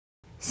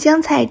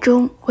香菜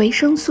中维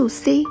生素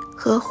C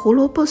和胡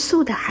萝卜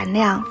素的含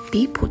量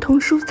比普通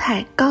蔬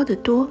菜高得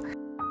多，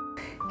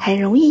很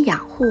容易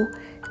养护，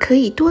可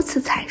以多次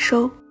采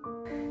收。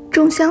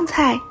种香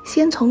菜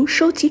先从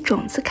收集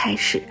种子开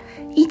始，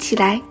一起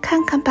来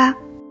看看吧。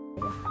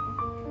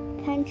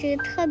看这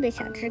个特别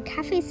小，这是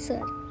咖啡色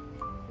的，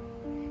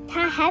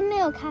它还没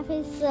有咖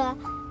啡色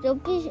就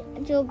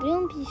不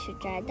用必须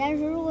摘，但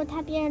是如果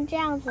它变成这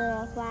样子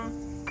的话，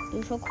比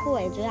如说枯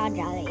萎就要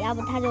摘了，要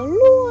不它就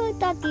落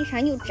到地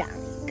上又长了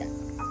一个。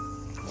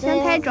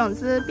香菜种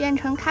子变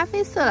成咖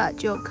啡色了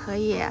就可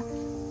以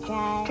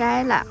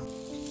摘了。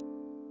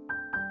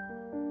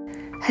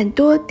很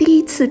多第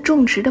一次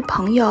种植的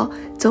朋友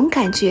总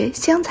感觉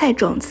香菜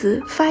种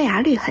子发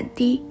芽率很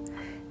低，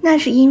那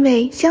是因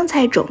为香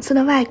菜种子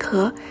的外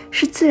壳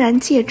是自然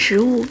界植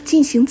物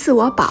进行自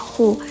我保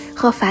护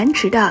和繁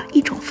殖的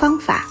一种方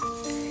法。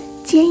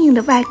坚硬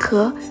的外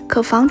壳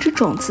可防止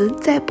种子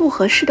在不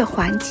合适的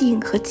环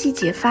境和季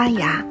节发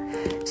芽，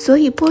所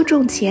以播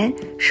种前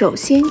首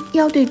先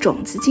要对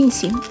种子进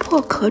行破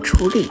壳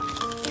处理，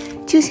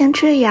就像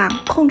这样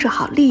控制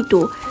好力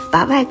度，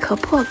把外壳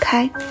破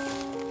开。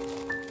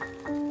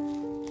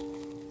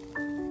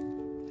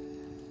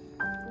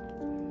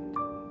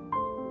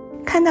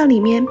看到里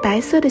面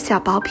白色的小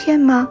薄片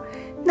吗？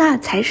那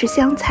才是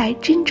香菜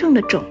真正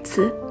的种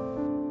子。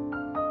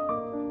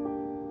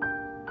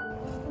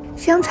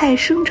香菜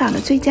生长的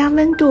最佳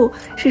温度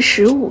是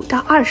15到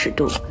20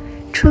度，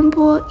春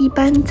播一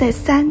般在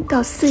3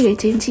到4月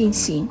间进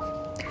行。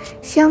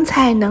香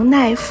菜能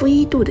耐负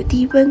1度的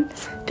低温，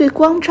对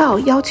光照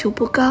要求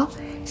不高，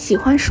喜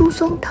欢疏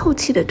松透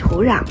气的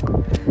土壤。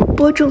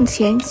播种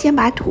前先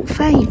把土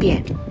翻一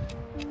遍，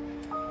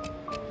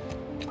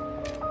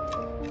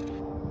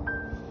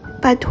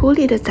把土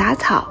里的杂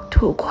草、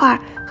土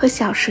块和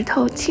小石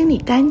头清理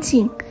干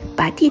净，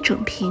把地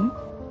整平。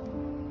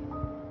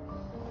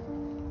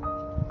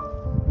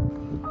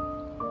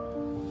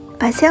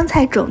把香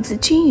菜种子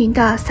均匀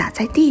地撒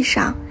在地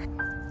上，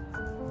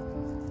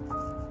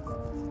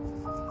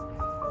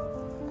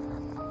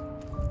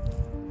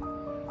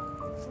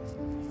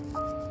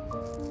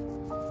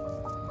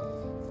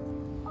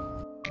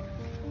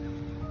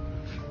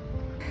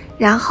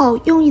然后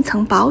用一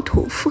层薄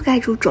土覆盖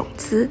住种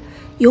子，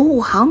有5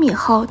毫米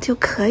厚就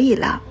可以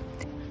了。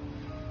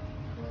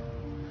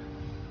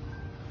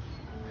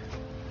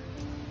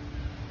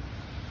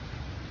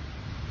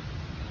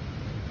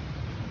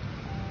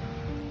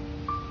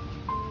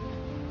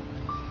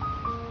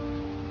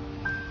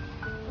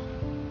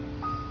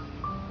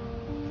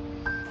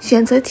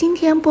选择今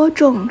天播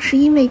种是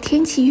因为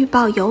天气预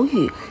报有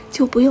雨，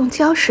就不用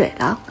浇水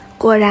了。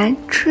果然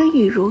春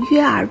雨如约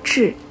而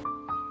至。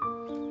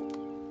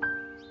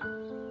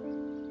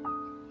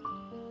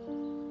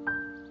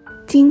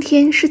今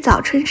天是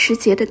早春时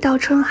节的倒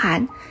春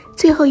寒，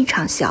最后一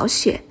场小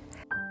雪。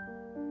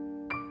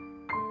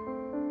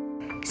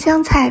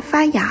香菜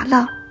发芽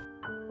了。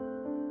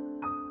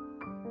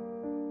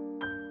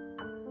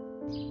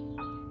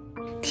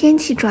天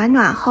气转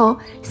暖后，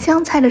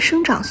香菜的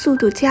生长速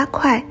度加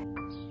快。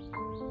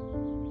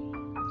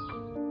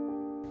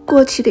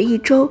过去的1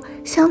周，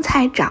香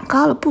菜长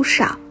高了不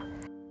少。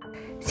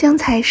香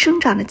菜生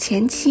长的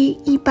前期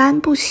一般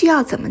不需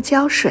要怎么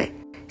浇水，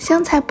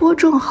香菜播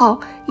种后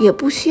也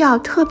不需要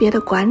特别的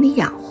管理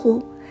养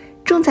护，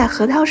种在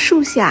核桃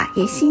树下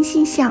也欣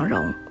欣向荣。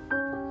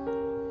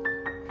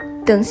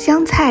等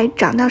香菜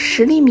长到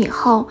10厘米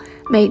后，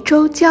每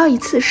周浇1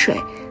次水，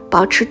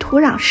保持土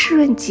壤湿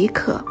润即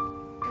可。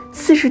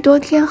40多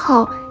天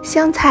后，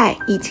香菜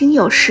已经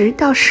有10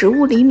到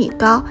15厘米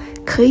高，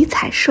可以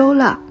采收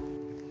了。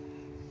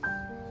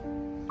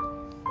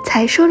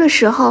采收的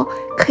时候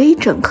可以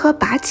整颗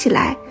拔起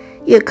来，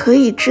也可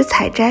以只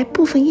采摘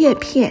部分叶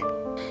片，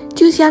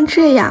就像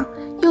这样，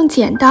用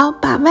剪刀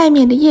把外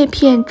面的叶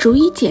片逐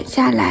一剪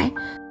下来。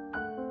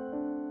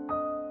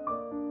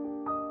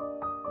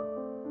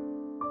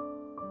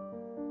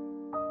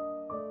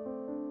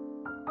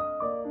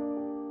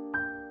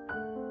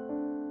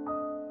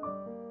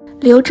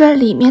留着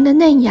里面的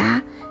嫩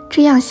芽，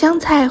这样香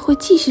菜会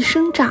继续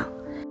生长。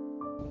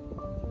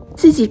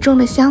自己种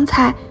的香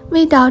菜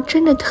味道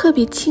真的特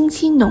别清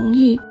新浓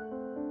郁。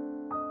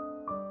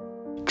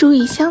注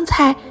意，香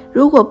菜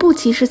如果不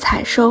及时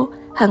采收，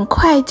很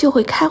快就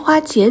会开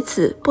花结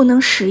籽，不能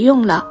食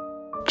用了。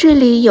这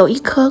里有一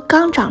颗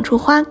刚长出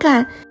花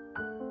干，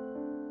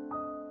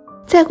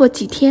再过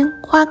几天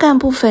花干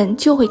部分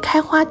就会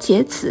开花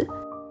结籽。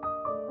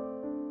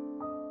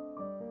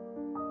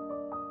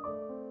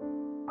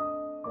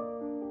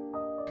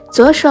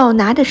左手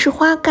拿的是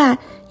花干，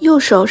右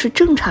手是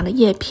正常的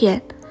叶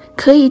片，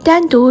可以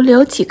单独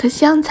留几颗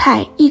香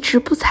菜一直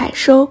不采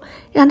收，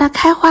让它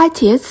开花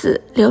结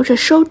籽，留着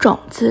收种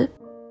子。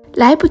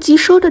来不及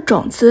收的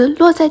种子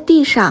落在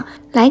地上，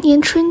来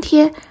年春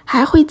天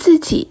还会自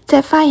己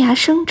再发芽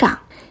生长。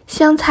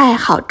香菜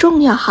好种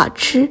又好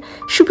吃，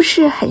是不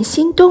是很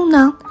心动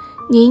呢？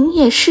您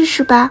也试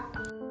试吧。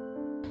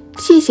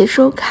谢谢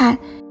收看，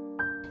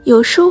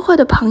有收获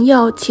的朋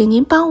友请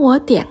您帮我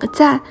点个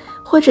赞，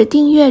或者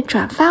订阅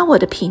转发我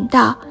的频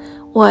道。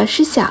我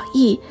是小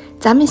易，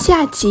咱们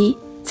下集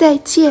再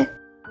见。